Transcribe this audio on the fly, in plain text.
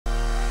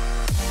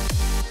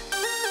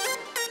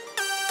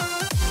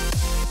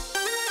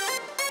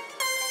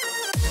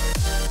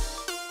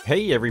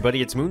Hey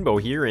everybody, it's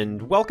Moonbo here,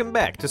 and welcome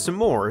back to some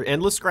more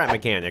Endless Scrap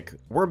Mechanic.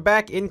 We're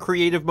back in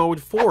creative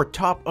mode for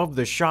Top of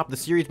the Shop, the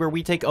series where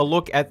we take a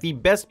look at the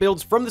best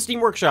builds from the Steam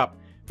Workshop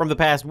from the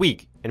past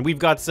week. And we've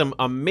got some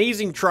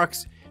amazing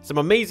trucks, some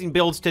amazing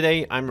builds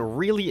today. I'm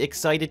really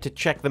excited to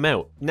check them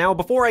out. Now,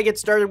 before I get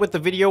started with the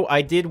video,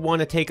 I did want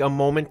to take a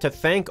moment to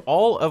thank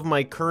all of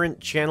my current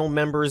channel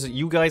members.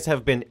 You guys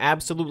have been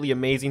absolutely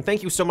amazing.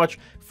 Thank you so much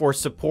for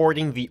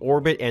supporting the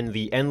Orbit and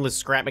the Endless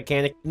Scrap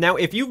Mechanic. Now,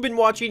 if you've been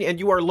watching and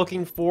you are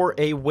looking for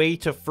a way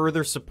to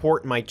further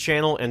support my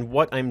channel and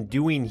what I'm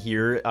doing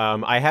here,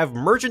 I have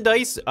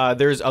merchandise.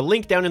 There's a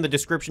link down in the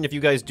description if you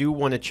guys do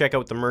want to check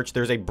out the merch.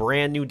 There's a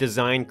brand new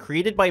design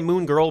created by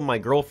Moon Girl, my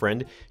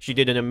girlfriend. She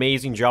did an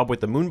amazing job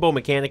with the Moonbo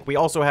mechanic. We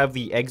also have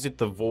the Exit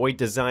the Void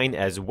design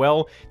as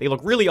well. They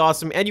look really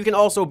awesome, and you can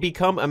also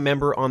become a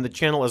member on the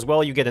channel as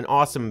well. You get an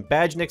awesome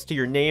badge next to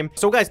your name.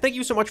 So guys, thank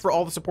you so much for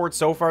all the support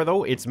so far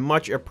though. It's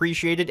much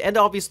appreciated and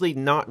obviously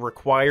not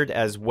required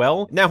as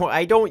well. Now,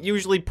 I don't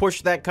usually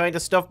push that kind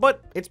of stuff,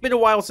 but it's been a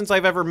while since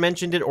I've ever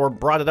mentioned it or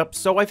brought it up,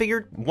 so I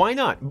figured, why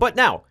not? But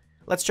now,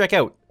 let's check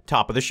out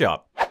Top of the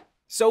Shop.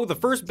 So the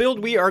first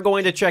build we are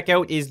going to check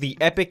out is the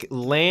Epic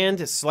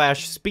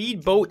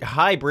Land/Speedboat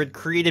Hybrid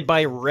created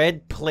by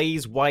Red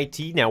Plays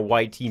YT. Now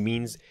YT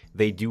means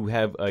they do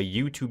have a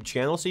YouTube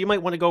channel, so you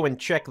might want to go and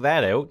check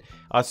that out.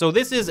 So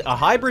this is a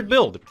hybrid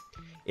build.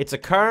 It's a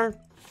car,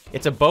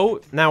 it's a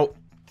boat. Now,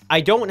 I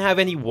don't have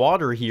any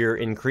water here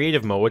in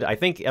creative mode. I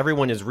think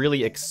everyone is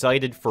really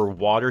excited for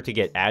water to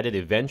get added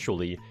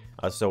eventually.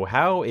 So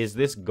how is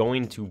this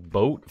going to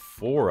boat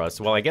for us?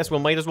 Well, I guess we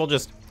might as well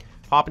just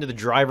hop into the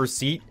driver's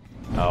seat.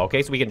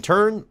 Okay, so we can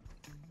turn.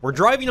 We're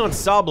driving on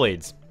saw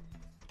blades.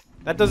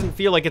 That doesn't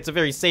feel like it's a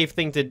very safe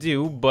thing to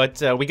do,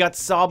 but we got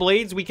saw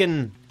blades. We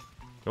can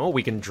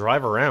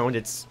drive around.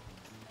 It's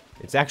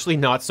actually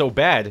not so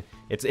bad.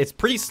 It's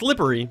pretty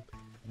slippery,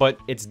 but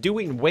it's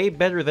doing way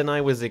better than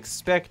I was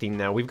expecting.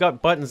 Now, we've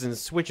got buttons and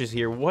switches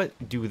here. What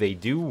do they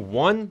do?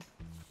 One.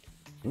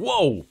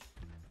 Whoa!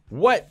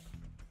 What?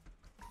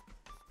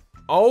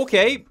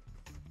 Okay.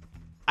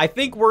 I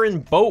think we're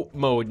in boat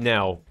mode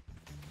now.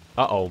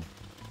 Uh-oh.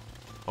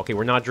 Okay,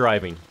 we're not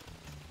driving.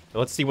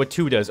 Let's see what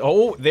 2 does.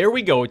 Oh, there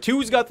we go.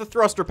 2's got the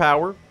thruster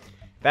power.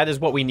 That is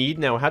what we need.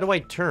 Now, how do I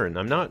turn?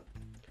 I'm not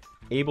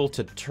able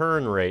to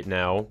turn right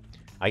now.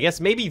 I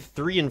guess maybe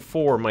 3 and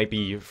 4 might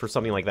be for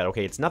something like that.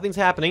 Okay, nothing's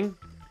happening.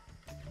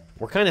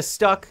 We're kind of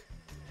stuck.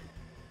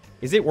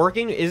 Is it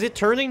working? Is it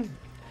turning?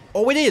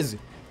 Oh, it is.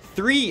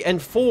 3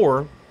 and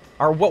 4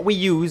 are what we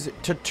use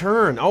to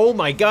turn. Oh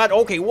my god.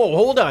 Okay, whoa,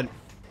 hold on.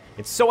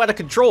 It's so out of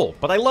control,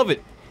 but I love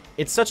it.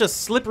 It's such a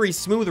slippery,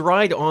 smooth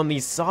ride on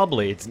these saw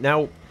blades.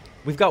 Now,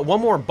 we've got one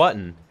more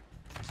button.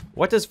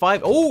 What does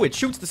 5... Oh, it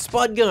shoots the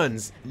spud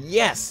guns.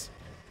 Yes.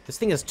 This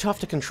thing is tough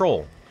to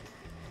control.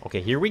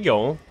 Okay, here we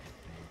go.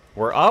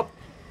 We're up.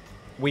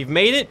 We've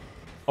made it.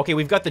 Okay,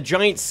 we've got the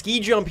giant ski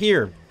jump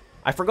here.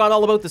 I forgot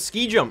all about the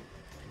ski jump.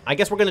 I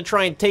guess we're going to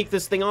try and take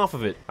this thing off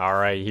of it. All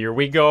right, here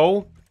we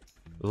go.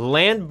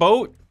 Land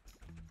boat.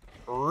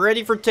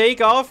 Ready for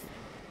takeoff.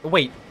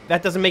 Wait,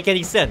 that doesn't make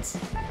any sense.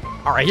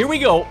 All right, here we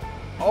go.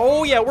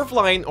 Oh, yeah, we're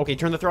flying. Okay,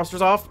 turn the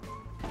thrusters off.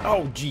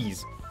 Oh,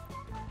 geez.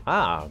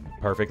 Ah,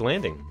 perfect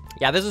landing.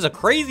 Yeah, this is a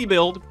crazy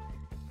build.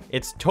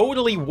 It's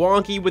totally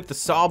wonky with the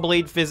saw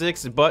blade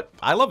physics, but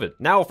I love it.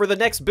 Now, for the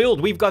next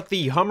build, we've got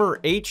the Hummer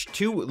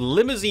H2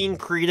 Limousine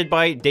created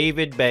by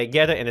David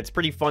Baguetta, and it's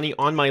pretty funny.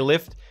 On my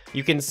lift,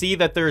 you can see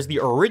that there's the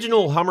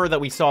original Hummer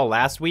that we saw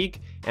last week,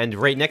 and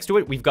right next to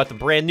it, we've got the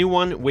brand new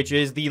one, which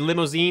is the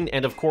Limousine,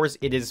 and of course,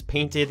 it is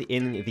painted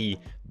in the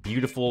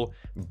beautiful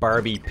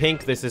Barbie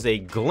pink. This is a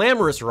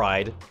glamorous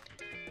ride,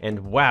 and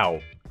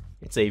wow,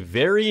 it's a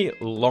very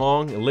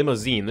long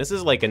limousine. This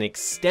is like an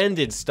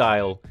extended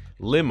style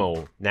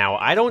limo. Now,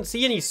 I don't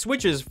see any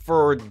switches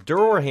for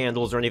door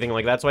handles or anything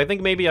like that, so I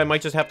think maybe I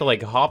might just have to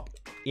like hop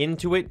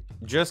into it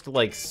just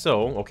like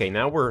so. Okay,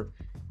 now we're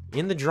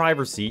in the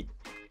driver's seat.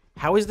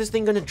 How is this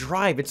thing gonna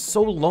drive? It's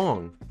so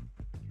long.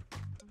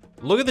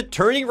 Look at the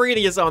turning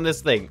radius on this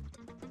thing.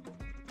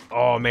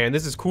 Oh man,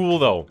 this is cool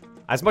though.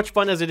 As much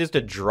fun as it is to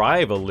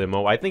drive a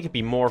limo, I think it'd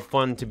be more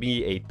fun to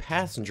be a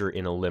passenger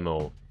in a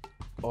limo.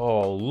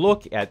 Oh,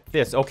 look at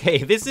this. Okay,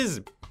 this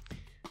is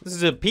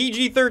a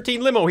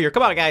PG-13 limo here.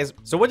 Come on, guys.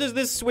 So what does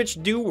this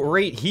switch do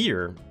right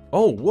here?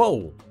 Oh,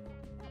 whoa.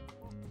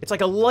 It's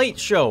like a light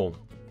show.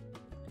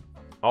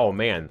 Oh,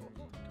 man.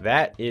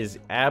 That is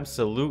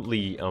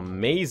absolutely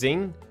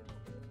amazing.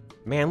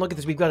 Man, look at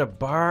this. We've got a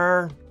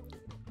bar.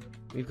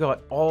 We've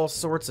got all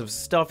sorts of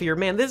stuff here.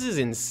 Man, this is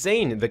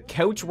insane. The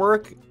couch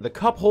work, the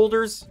cup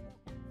holders,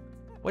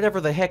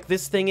 whatever the heck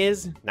this thing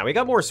is. Now, we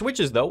got more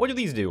switches, though. What do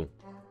these do?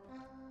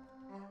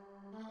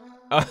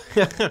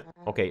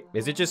 Okay,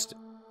 is it just...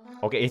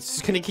 Okay, it's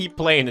just gonna keep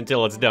playing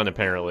until it's done,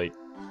 apparently.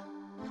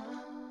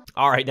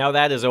 Alright, now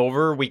that is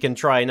over, we can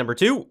try number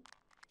 2.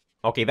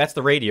 Okay, that's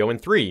the radio,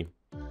 and 3.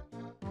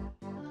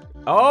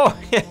 Oh!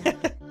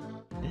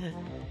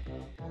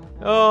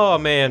 Oh,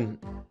 man.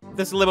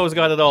 This limo's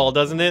got it all,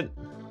 doesn't it?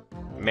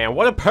 Man,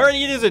 what a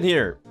party it is in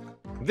here!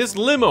 This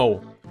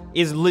limo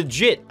is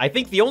legit. I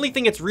think the only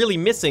thing it's really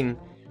missing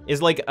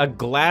is like a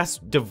glass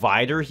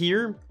divider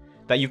here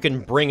that you can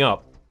bring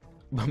up.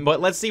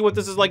 But let's see what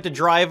this is like to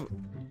drive.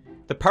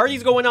 The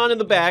party's going on in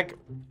the back.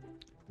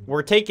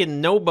 We're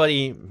taking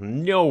nobody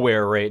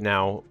nowhere right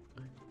now.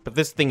 But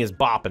this thing is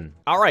bopping.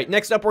 Alright,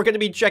 next up we're going to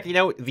be checking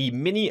out the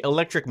mini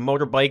electric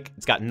motorbike.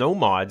 It's got no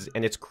mods,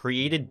 and it's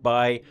created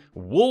by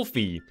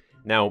Wolfie.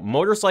 Now,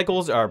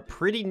 motorcycles are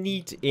pretty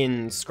neat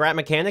in scrap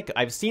mechanic.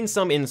 I've seen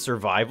some in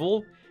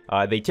survival.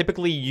 They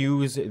typically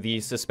use the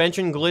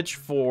suspension glitch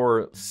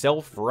for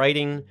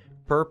self-righting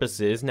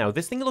purposes. Now,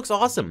 this thing looks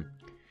awesome.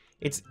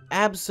 It's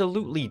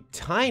absolutely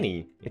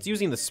tiny. It's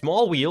using the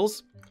small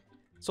wheels.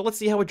 So let's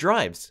see how it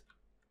drives.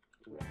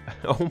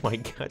 Oh my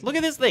god, look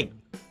at this thing.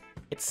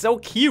 It's so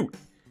cute.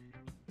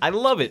 I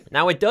love it.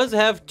 Now, it does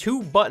have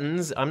 2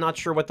 buttons. I'm not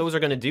sure what those are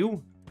going to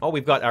do. Oh,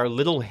 we've got our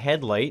little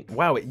headlight.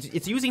 Wow,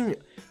 it's using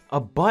a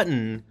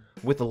button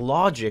with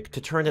logic to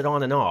turn it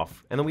on and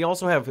off. And then we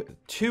also have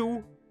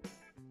 2...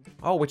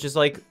 Oh, which is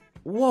like...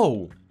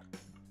 Whoa.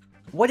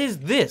 What is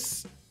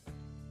this?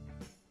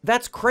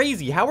 That's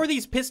crazy. How are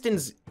these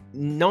pistons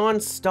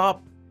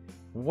non-stop?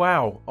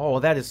 Wow. Oh,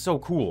 that is so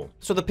cool.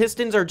 So the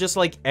pistons are just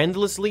like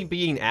endlessly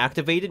being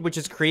activated, which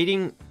is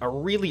creating a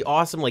really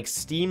awesome like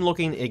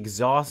steam-looking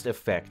exhaust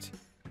effect.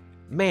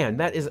 Man,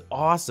 that is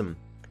awesome.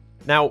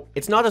 Now,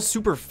 it's not a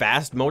super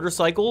fast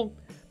motorcycle,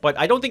 but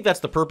I don't think that's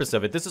the purpose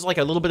of it. This is like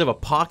a little bit of a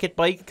pocket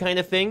bike kind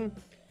of thing.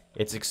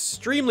 It's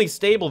extremely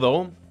stable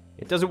though.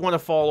 It doesn't want to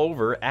fall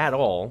over at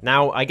all.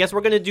 Now, I guess we're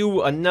going to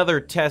do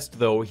another test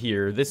though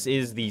here. This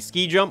is the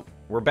ski jump.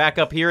 We're back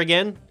up here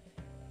again.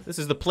 This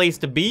is the place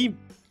to be.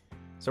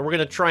 So we're going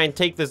to try and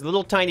take this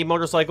little tiny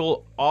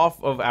motorcycle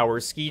off of our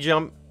ski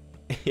jump.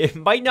 It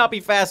might not be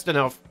fast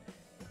enough,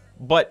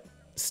 but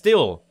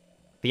still,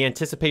 the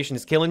anticipation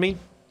is killing me.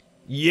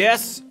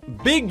 Yes!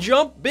 Big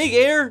jump, big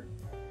air.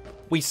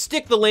 We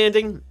stick the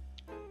landing.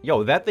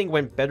 Yo, that thing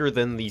went better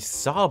than the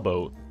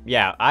sawboat.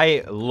 Yeah,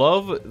 I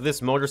love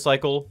this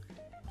motorcycle.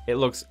 It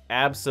looks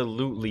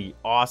absolutely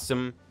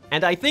awesome.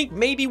 And I think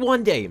maybe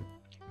one day,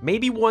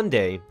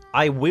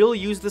 I will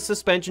use the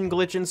suspension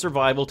glitch in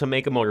survival to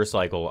make a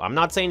motorcycle. I'm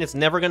not saying it's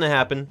never gonna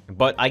happen,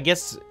 but I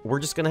guess we're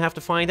just gonna have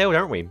to find out,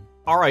 aren't we?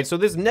 Alright, so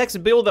this next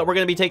build that we're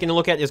gonna be taking a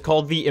look at is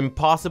called the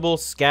Impossible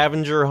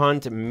Scavenger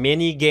Hunt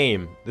mini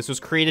game. This was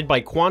created by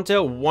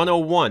Quanta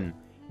 101.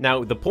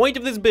 Now, the point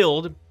of this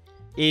build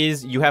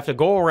is you have to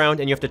go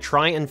around and you have to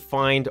try and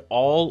find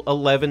all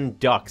 11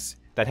 ducks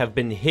that have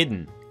been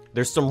hidden.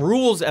 There's some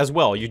rules as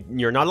well.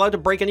 You're not allowed to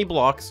break any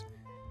blocks.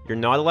 You're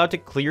not allowed to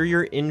clear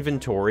your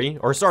inventory.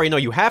 Or sorry, no,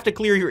 you have to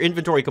clear your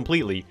inventory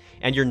completely.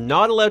 And you're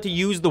not allowed to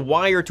use the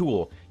wire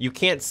tool. You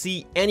can't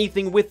see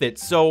anything with it.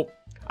 So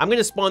I'm going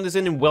to spawn this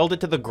in and weld it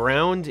to the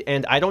ground.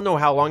 And I don't know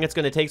how long it's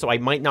going to take, so I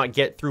might not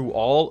get through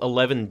all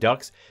 11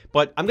 ducks.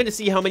 But I'm going to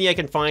see how many I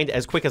can find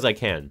as quick as I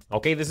can.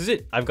 Okay, this is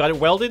it. I've got it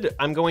welded.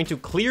 I'm going to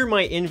clear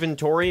my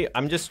inventory.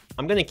 I'm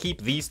going to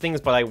keep these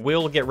things, but I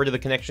will get rid of the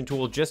connection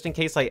tool just in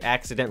case I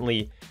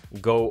accidentally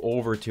go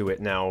over to it.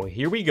 Now,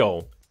 here we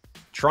go.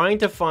 Trying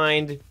to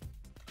find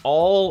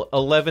all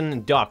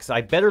 11 ducks.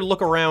 I better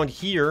look around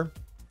here.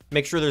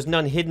 Make sure there's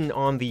none hidden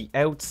on the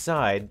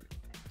outside.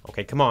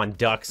 Okay, come on,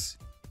 ducks.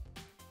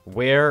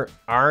 Where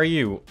are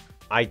you?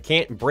 I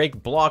can't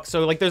break blocks.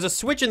 So, like, there's a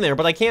switch in there,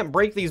 but I can't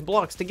break these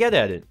blocks to get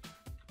at it.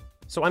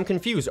 So I'm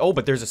confused. Oh,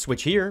 but there's a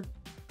switch here.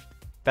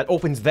 That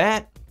opens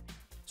that.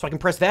 So I can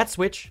press that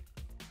switch.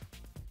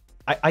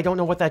 I don't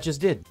know what that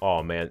just did.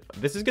 Oh, man.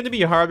 This is going to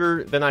be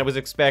harder than I was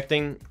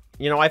expecting.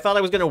 You know, I thought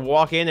I was going to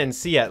walk in and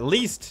see at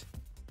least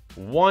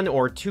 1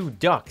 or 2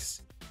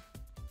 ducks.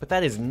 But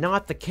that is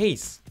not the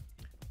case.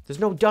 There's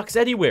no ducks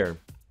anywhere.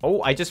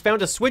 Oh, I just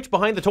found a switch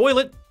behind the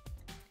toilet.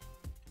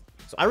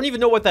 So I don't even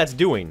know what that's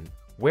doing.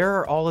 Where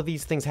are all of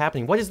these things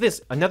happening? What is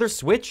this? Another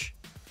switch?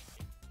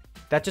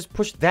 That just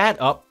pushed that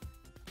up.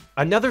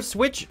 Another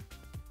switch?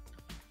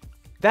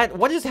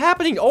 What is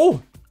happening?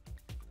 Oh!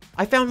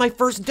 I found my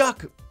first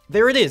duck.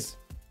 There it is.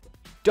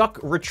 Duck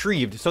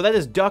retrieved. So that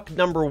is duck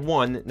number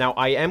 1. Now,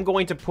 I am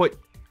going to put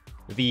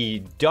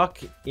the duck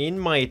in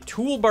my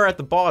toolbar at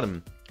the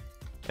bottom.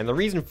 And the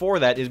reason for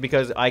that is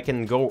because I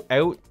can go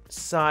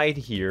outside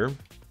here.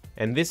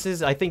 And this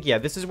is, I think, yeah,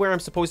 this is where I'm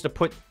supposed to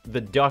put the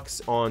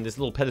ducks on this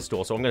little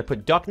pedestal. So I'm going to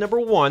put duck number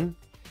 1.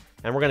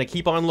 And we're going to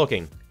keep on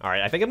looking.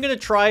 Alright, I think I'm going to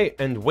try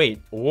and wait.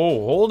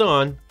 Whoa, hold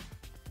on.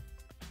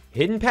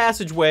 Hidden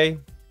passageway.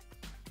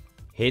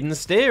 Hidden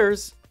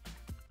stairs.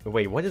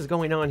 Wait, what is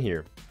going on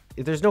here?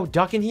 There's no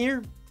duck in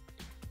here?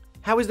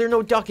 How is there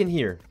no duck in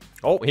here?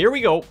 Oh, here we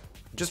go.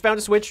 Just found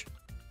a switch.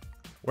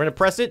 We're gonna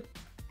press it.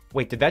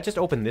 Wait, did that just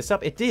open this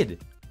up? It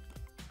did.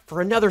 For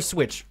another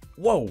switch.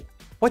 Whoa.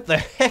 What the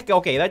heck?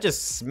 Okay, that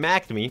just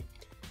smacked me.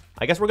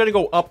 I guess we're gonna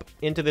go up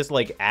into this,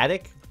 like,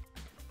 attic.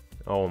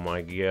 Oh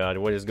my god,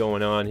 what is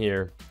going on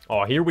here?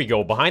 Oh, here we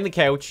go. Behind the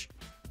couch.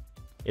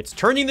 It's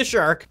turning the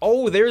shark.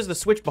 Oh, there's the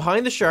switch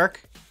behind the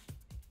shark.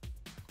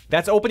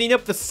 That's opening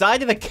up the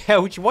side of the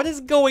couch. What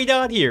is going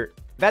on here?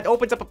 That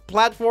opens up a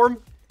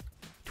platform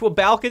to a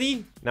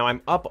balcony. Now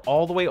I'm up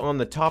all the way on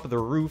the top of the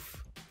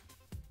roof.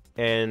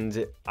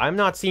 And I'm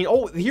not seeing...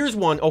 Oh, here's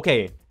one.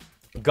 Okay.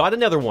 Got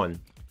another one.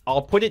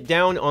 I'll put it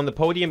down on the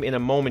podium in a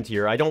moment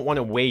here. I don't want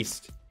to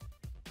waste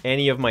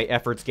any of my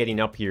efforts getting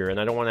up here. And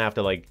I don't want to have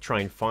to, like,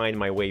 try and find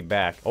my way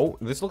back. Oh,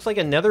 this looks like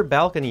another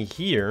balcony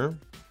here.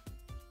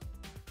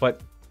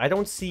 But I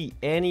don't see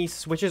any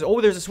switches. Oh,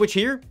 there's a switch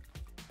here.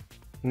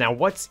 Now,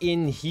 what's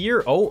in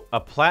here? Oh, a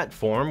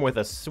platform with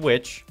a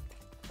switch.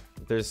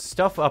 There's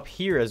stuff up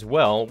here as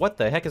well. What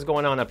the heck is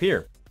going on up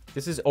here?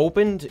 This is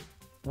opened...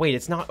 Wait,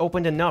 it's not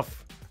opened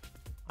enough.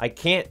 I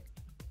can't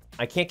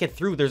get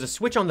through. There's a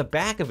switch on the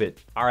back of it.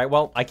 Alright,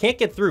 well, I can't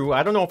get through.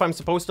 I don't know if I'm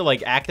supposed to,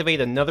 like,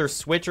 activate another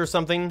switch or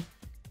something.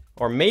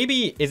 Or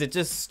maybe, is it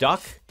just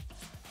stuck?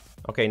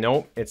 Okay,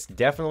 no, it's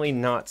definitely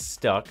not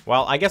stuck.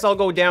 Well, I guess I'll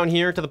go down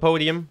here to the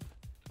podium.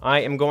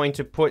 I am going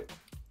to put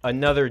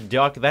another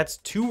duck. That's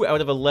 2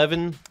 out of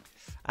 11.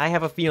 I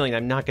have a feeling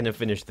I'm not going to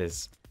finish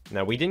this.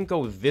 Now, we didn't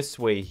go this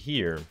way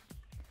here.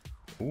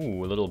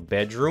 Ooh, a little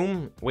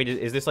bedroom. Wait,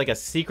 is this like a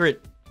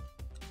secret...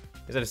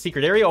 Is that a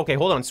secret area? Okay,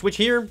 hold on. Switch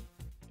here.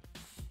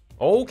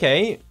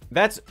 Okay,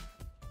 that's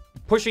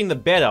pushing the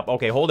bed up.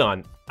 Okay, hold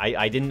on.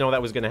 I didn't know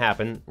that was going to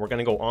happen. We're going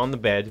to go on the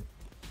bed.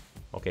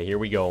 Okay, here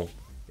we go.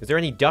 Is there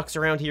any ducks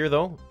around here,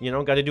 though? You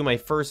know, got to do my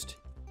first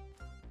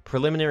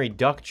preliminary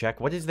duck check.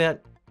 What is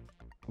that?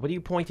 What are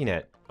you pointing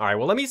at? All right,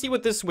 well, let me see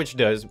what this switch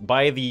does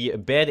by the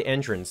bed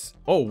entrance.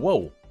 Oh,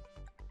 whoa.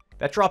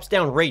 That drops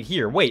down right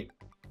here. Wait.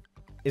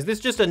 Is this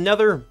just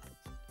another...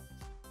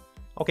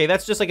 Okay,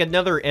 that's just like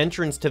another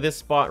entrance to this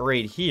spot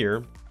right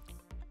here.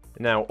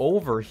 Now,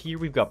 over here,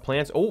 we've got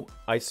plants. Oh,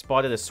 I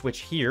spotted a switch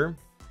here.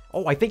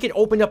 Oh, I think it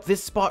opened up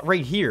this spot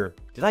right here.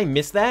 Did I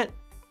miss that?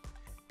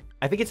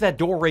 I think it's that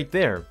door right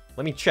there.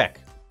 Let me check.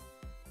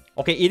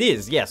 Okay, it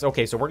is. Yes,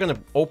 okay, so we're going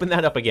to open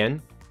that up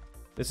again.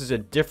 This is a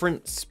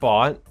different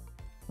spot.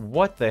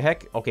 What the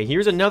heck? Okay,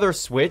 here's another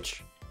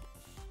switch.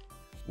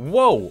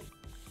 Whoa.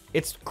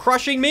 It's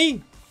crushing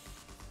me?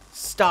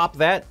 Stop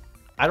that.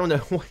 I don't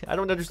know. I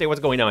don't understand what's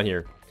going on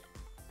here.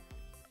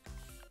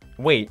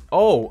 Wait.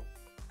 Oh.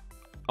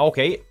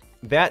 Okay.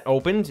 That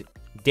opened.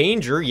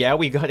 Danger. Yeah,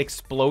 we got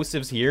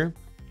explosives here.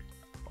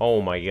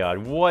 Oh my god.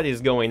 What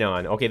is going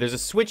on? Okay, there's a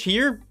switch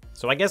here.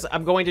 So I guess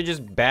I'm going to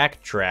just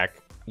backtrack.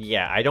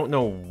 Yeah, I don't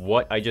know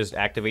what I just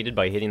activated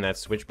by hitting that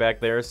switch back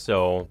there,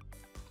 so...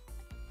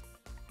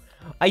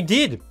 I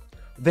did!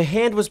 The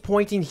hand was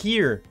pointing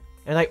here,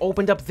 and I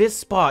opened up this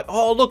spot.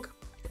 Oh, look!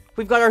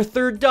 We've got our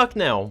third duck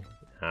now.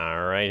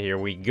 Alright, here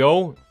we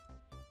go.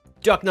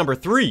 Duck number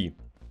 3.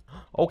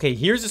 Okay,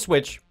 here's the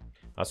switch.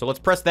 So let's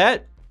press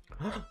that.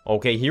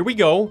 Okay, here we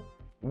go.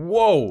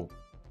 Whoa!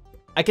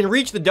 I can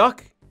reach the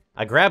duck.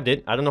 I grabbed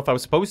it. I don't know if I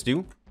was supposed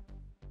to.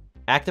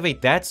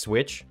 Activate that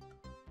switch.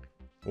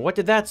 What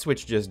did that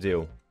switch just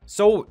do?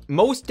 So,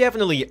 most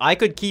definitely, I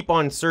could keep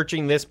on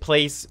searching this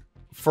place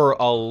for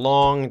a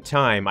long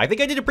time. I think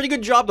I did a pretty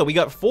good job, though. We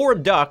got 4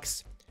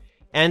 ducks,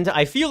 and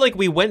I feel like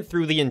we went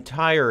through the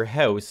entire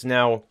house.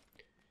 Now,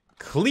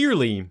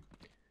 clearly,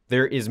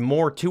 there is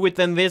more to it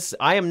than this.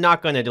 I am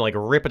not going to, like,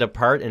 rip it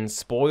apart and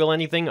spoil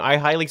anything. I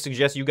highly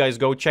suggest you guys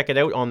go check it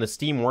out on the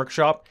Steam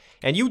Workshop,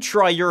 and you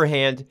try your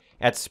hand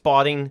at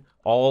spotting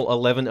all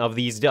 11 of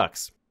these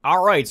ducks.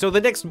 Alright, so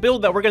the next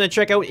build that we're going to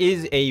check out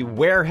is a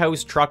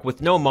warehouse truck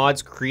with no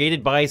mods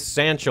created by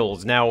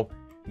Sanchels. Now,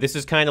 this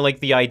is kind of like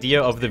the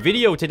idea of the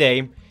video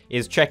today,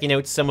 is checking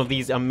out some of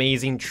these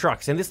amazing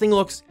trucks. And this thing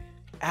looks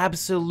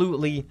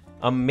absolutely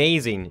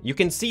amazing. You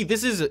can see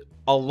this is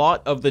a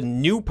lot of the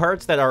new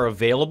parts that are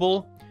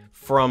available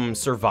from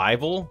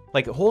Survival.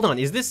 Like, hold on,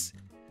 is this...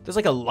 There's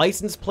like a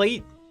license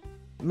plate?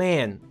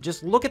 Man,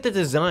 just look at the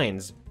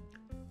designs.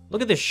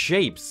 Look at the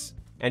shapes.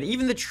 And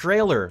even the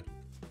trailer.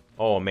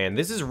 Oh man,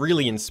 this is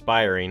really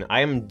inspiring. I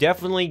am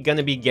definitely going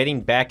to be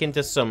getting back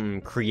into some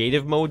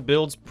creative mode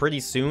builds pretty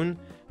soon.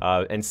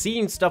 And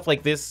seeing stuff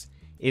like this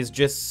is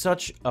just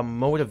such a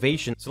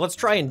motivation. So let's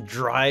try and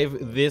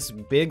drive this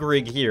big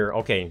rig here.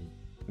 Okay,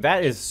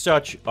 that is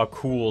such a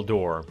cool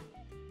door.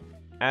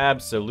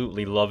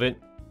 Absolutely love it.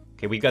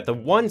 Okay, we've got the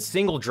one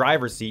single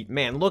driver's seat.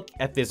 Man, look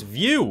at this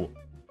view.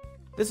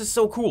 This is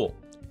so cool.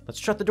 Let's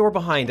shut the door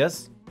behind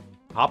us.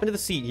 Hop into the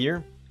seat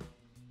here.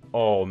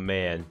 Oh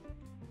man.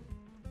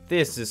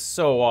 This is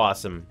so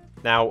awesome.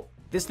 Now,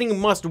 this thing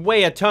must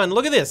weigh a ton.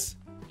 Look at this.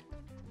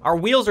 Our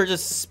wheels are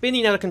just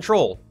spinning out of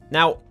control.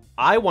 Now,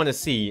 I want to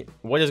see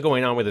what is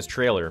going on with this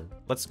trailer.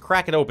 Let's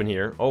crack it open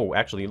here. Oh,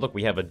 actually, look,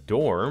 we have a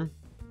door.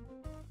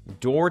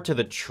 Door to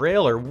the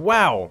trailer.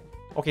 Wow.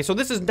 Okay, so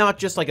this is not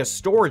just like a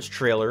storage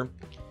trailer.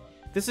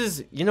 This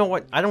is, you know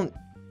what? I don't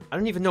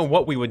even know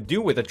what we would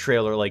do with a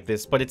trailer like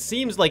this, but it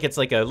seems like it's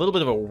like a little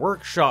bit of a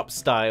workshop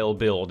style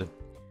build.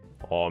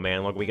 Oh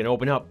man, look, we can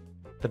open up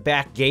the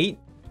back gate.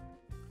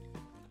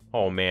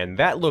 Oh man,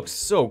 that looks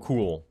so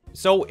cool.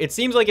 So, it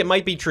seems like it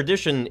might be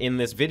tradition in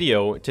this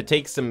video to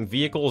take some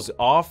vehicles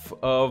off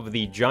of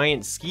the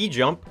giant ski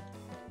jump.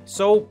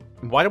 So,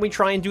 why don't we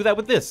try and do that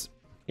with this?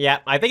 Yeah,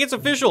 I think it's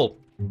official.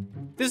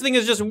 This thing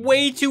is just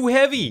way too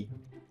heavy.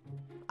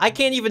 I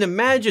can't even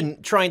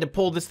imagine trying to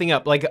pull this thing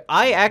up. Like,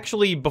 I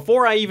actually,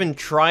 before I even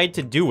tried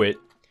to do it,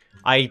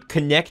 I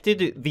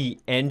connected the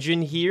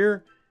engine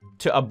here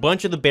to a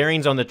bunch of the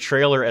bearings on the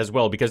trailer as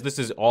well, because this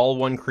is all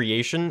one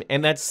creation,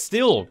 and that's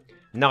still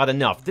not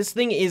enough. This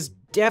thing is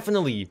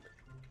definitely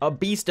a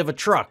beast of a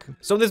truck.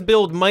 So this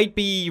build might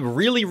be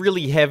really,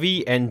 really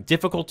heavy and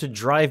difficult to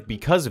drive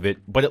because of it,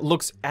 but it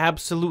looks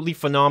absolutely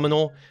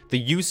phenomenal. The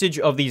usage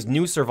of these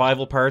new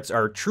survival parts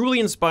are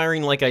truly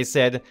inspiring, like I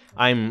said.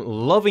 I'm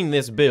loving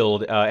this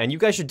build, and you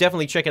guys should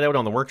definitely check it out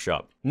on the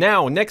workshop.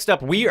 Now, next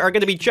up, we are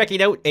going to be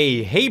checking out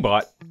a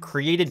Haybot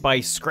created by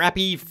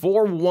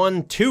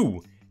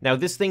Scrappy412. Now,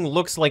 this thing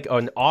looks like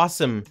an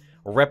awesome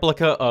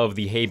replica of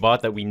the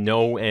Haybot that we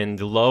know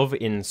and love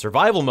in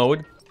survival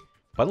mode.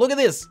 But look at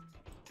this!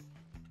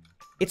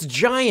 It's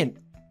giant!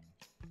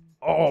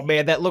 Oh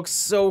man, that looks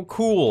so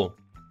cool!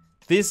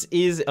 This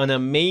is an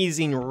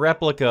amazing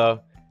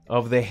replica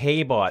of the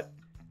Haybot.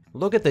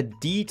 Look at the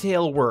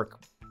detail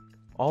work.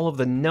 All of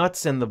the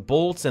nuts and the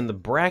bolts and the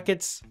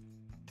brackets.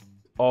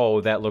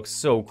 Oh, that looks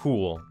so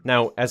cool.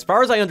 Now, as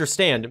far as I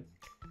understand,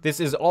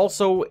 this is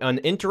also an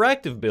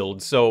interactive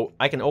build, so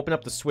I can open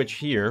up the switch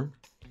here.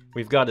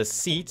 We've got a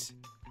seat.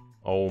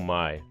 Oh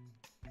my.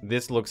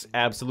 This looks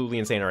absolutely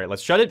insane. Alright,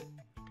 let's shut it.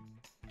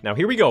 Now,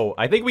 here we go.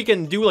 I think we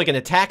can do, like, an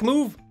attack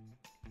move.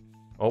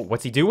 Oh,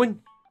 what's he doing?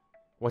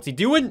 What's he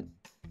doing?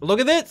 Look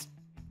at this!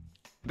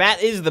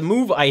 That is the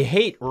move I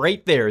hate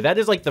right there. That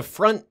is, like, the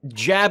front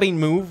jabbing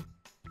move.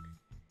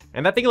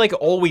 And that thing, like,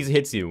 always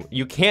hits you.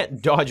 You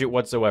can't dodge it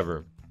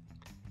whatsoever.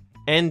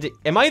 And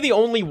am I the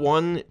only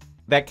one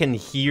that can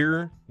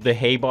hear the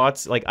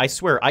Haybots? Like, I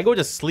swear, I go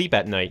to sleep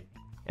at night,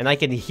 and I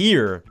can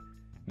hear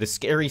the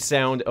scary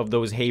sound of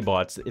those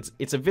Haybots.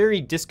 It's a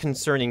very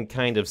disconcerting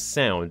kind of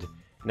sound.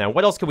 Now,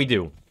 what else can we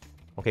do?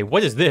 Okay,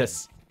 what is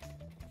this?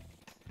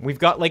 We've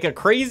got, like, a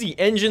crazy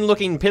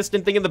engine-looking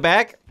piston thing in the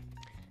back.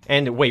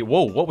 And, wait,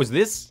 whoa, what was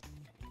this?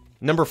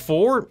 Number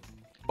 4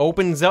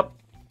 opens up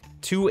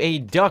to a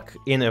duck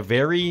in a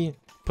very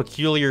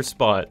peculiar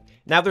spot.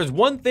 Now, there's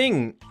one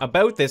thing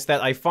about this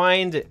that I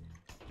find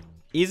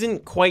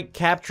isn't quite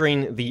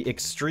capturing the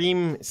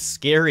extreme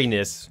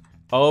scariness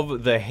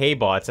of the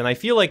Haybots. And I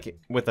feel like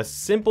with a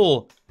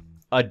simple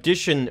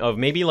addition of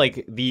maybe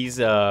like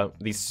these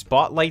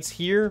spotlights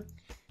here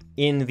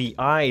in the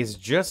eyes,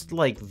 just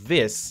like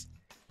this,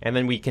 and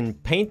then we can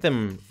paint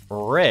them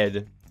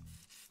red.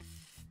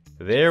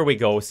 There we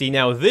go. See,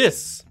 now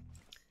this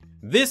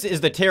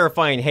is the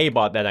terrifying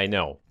Haybot that I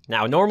know.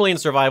 Now, normally in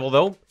survival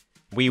though,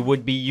 we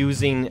would be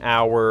using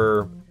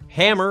our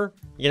hammer.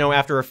 You know,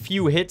 after a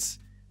few hits,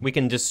 we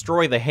can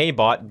destroy the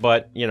Haybot,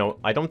 but you know,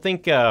 I don't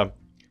think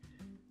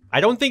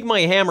my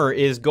hammer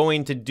is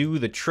going to do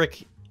the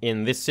trick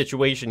in this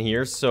situation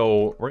here,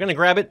 so we're gonna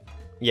grab it.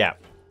 Yeah.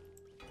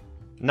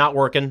 Not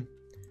working.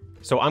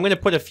 So I'm gonna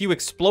put a few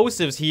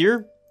explosives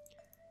here,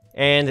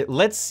 and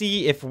let's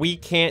see if we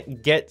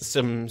can't get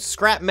some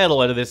scrap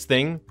metal out of this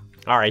thing.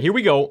 Alright, here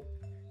we go.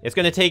 It's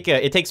gonna take,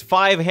 it takes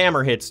 5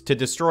 hammer hits to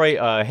destroy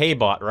a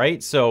Haybot,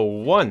 right? So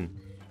 1,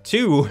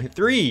 2,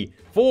 3,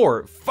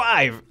 4,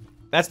 5.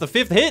 That's the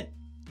 5th hit.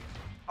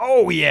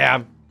 Oh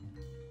yeah.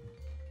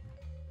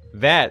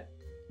 That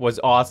was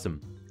awesome.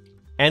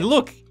 And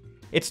look,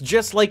 it's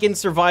just like in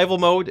survival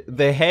mode.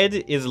 The head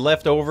is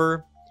left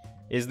over.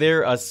 Is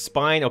there a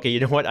spine? Okay, you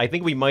know what? I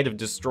think we might have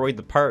destroyed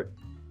the part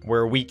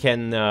where we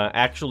can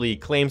actually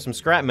claim some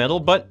scrap metal,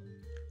 but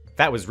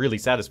that was really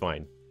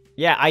satisfying.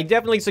 Yeah, I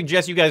definitely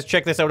suggest you guys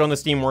check this out on the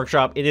Steam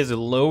Workshop. It is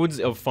loads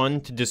of fun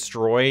to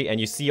destroy, and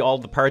you see all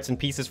the parts and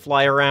pieces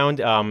fly around.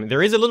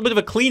 There is a little bit of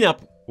a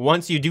cleanup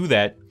once you do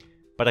that,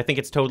 but I think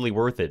it's totally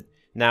worth it.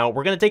 Now,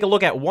 we're going to take a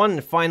look at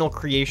one final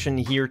creation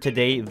here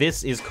today.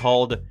 This is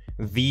called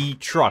the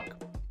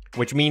truck,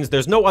 which means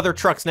there's no other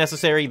trucks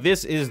necessary.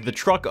 This is the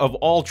truck of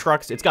all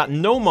trucks. It's got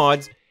no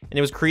mods, and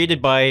it was created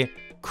by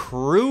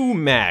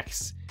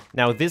Crewmax.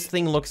 Now, this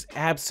thing looks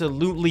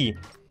absolutely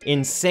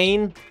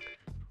insane.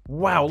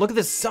 Wow, look at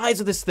the size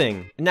of this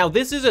thing. Now,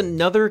 this is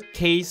another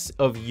case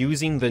of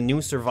using the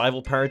new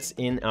survival parts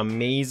in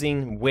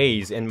amazing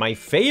ways, and my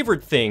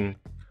favorite thing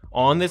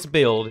on this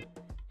build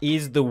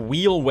is the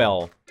wheel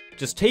well.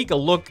 Just take a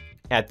look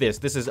at this.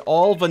 This is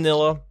all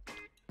vanilla.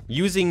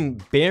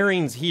 Using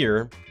bearings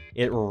here,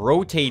 it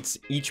rotates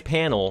each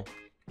panel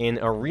in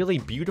a really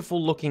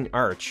beautiful looking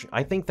arch.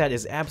 I think that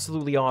is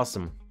absolutely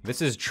awesome.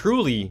 This is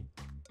truly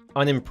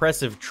an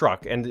impressive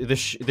truck, and the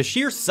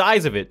sheer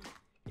size of it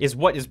is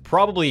what is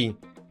probably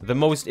the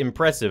most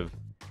impressive.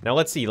 Now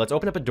let's see, let's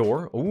open up a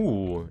door.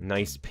 Ooh,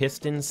 nice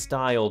piston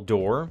style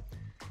door.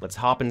 Let's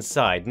hop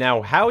inside.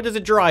 Now, how does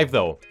it drive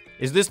though?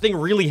 Is this thing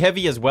really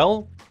heavy as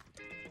well?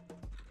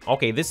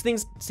 Okay, this thing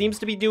seems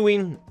to be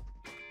doing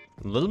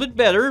a little bit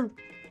better.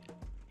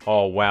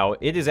 Oh, wow.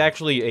 It is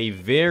actually a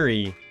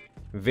very,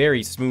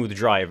 very smooth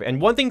drive.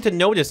 And one thing to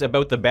notice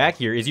about the back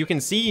here is you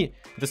can see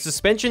the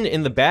suspension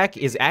in the back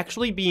is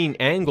actually being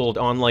angled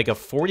on like a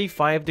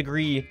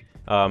 45-degree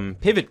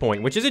pivot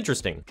point, which is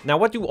interesting. Now,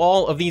 what do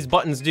all of these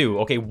buttons do?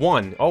 Okay,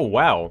 1. Oh,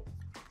 wow.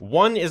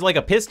 1 is like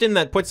a piston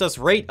that puts us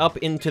right up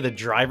into the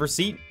driver's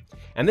seat.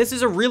 And this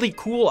is a really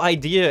cool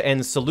idea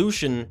and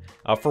solution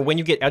for when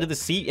you get out of the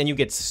seat and you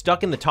get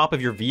stuck in the top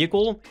of your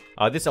vehicle.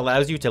 This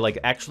allows you to, like,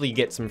 actually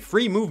get some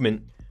free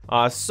movement.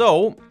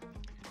 So,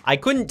 I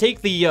couldn't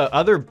take the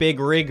other big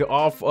rig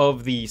off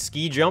of the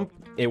ski jump.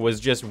 It was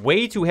just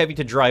way too heavy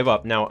to drive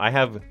up. Now, I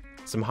have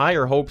some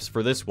higher hopes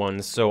for this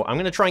one, so I'm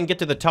gonna try and get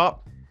to the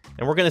top,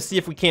 and we're gonna see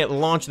if we can't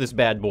launch this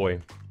bad boy.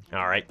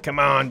 All right, come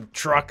on,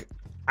 truck.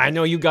 I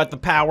know you got the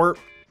power.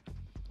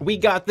 We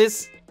got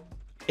this.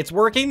 It's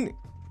working.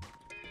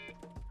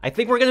 I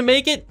think we're gonna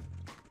make it.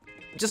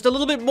 Just a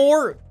little bit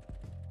more,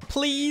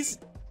 please.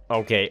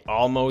 Okay,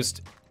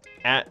 almost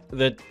at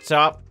the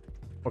top.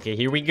 Okay,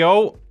 here we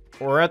go.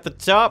 We're at the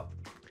top.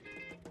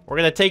 We're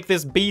gonna take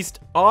this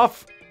beast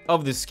off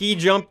of the ski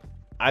jump.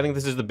 I think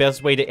this is the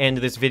best way to end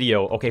this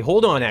video. Okay,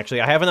 hold on,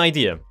 actually, I have an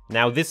idea.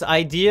 Now, this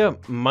idea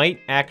might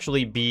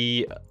actually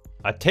be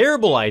a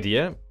terrible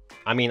idea.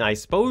 I mean, I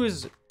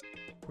suppose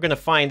we're gonna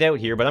find out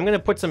here, but I'm gonna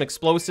put some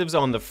explosives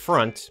on the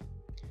front.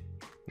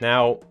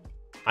 Now,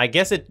 I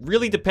guess it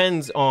really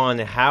depends on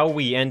how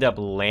we end up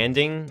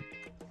landing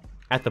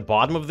at the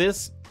bottom of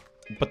this,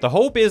 but the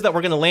hope is that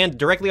we're gonna land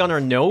directly on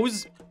our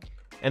nose,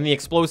 and the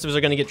explosives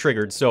are gonna get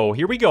triggered. So,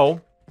 here we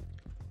go.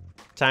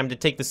 Time to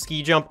take the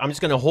ski jump. I'm just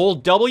gonna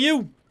hold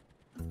W.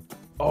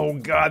 Oh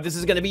god, this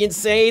is gonna be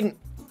insane.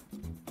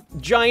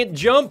 Giant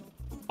jump.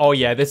 Oh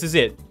yeah, this is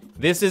it.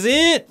 This is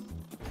it!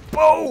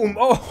 Boom!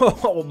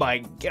 Oh my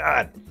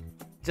god.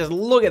 Just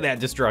look at that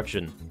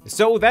destruction.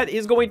 So that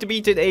is going to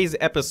be today's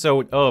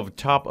episode of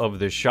Top of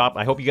the Shop.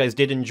 I hope you guys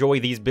did enjoy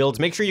these builds.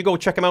 Make sure you go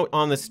check them out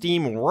on the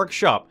Steam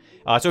Workshop.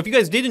 So if you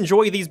guys did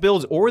enjoy these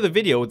builds or the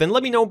video, then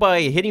let me know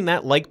by hitting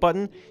that like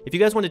button. If you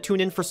guys want to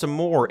tune in for some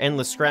more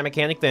Endless Scrap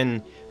Mechanic,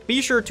 then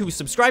be sure to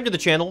subscribe to the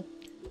channel.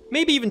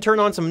 Maybe even turn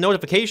on some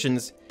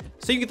notifications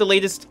so you get the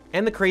latest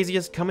and the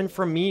craziest coming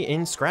from me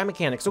in Scrap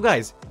Mechanic. So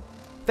guys,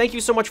 thank you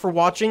so much for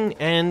watching,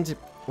 and,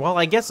 well,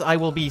 I guess I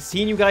will be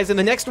seeing you guys in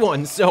the next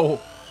one, so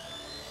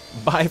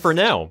bye for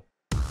now.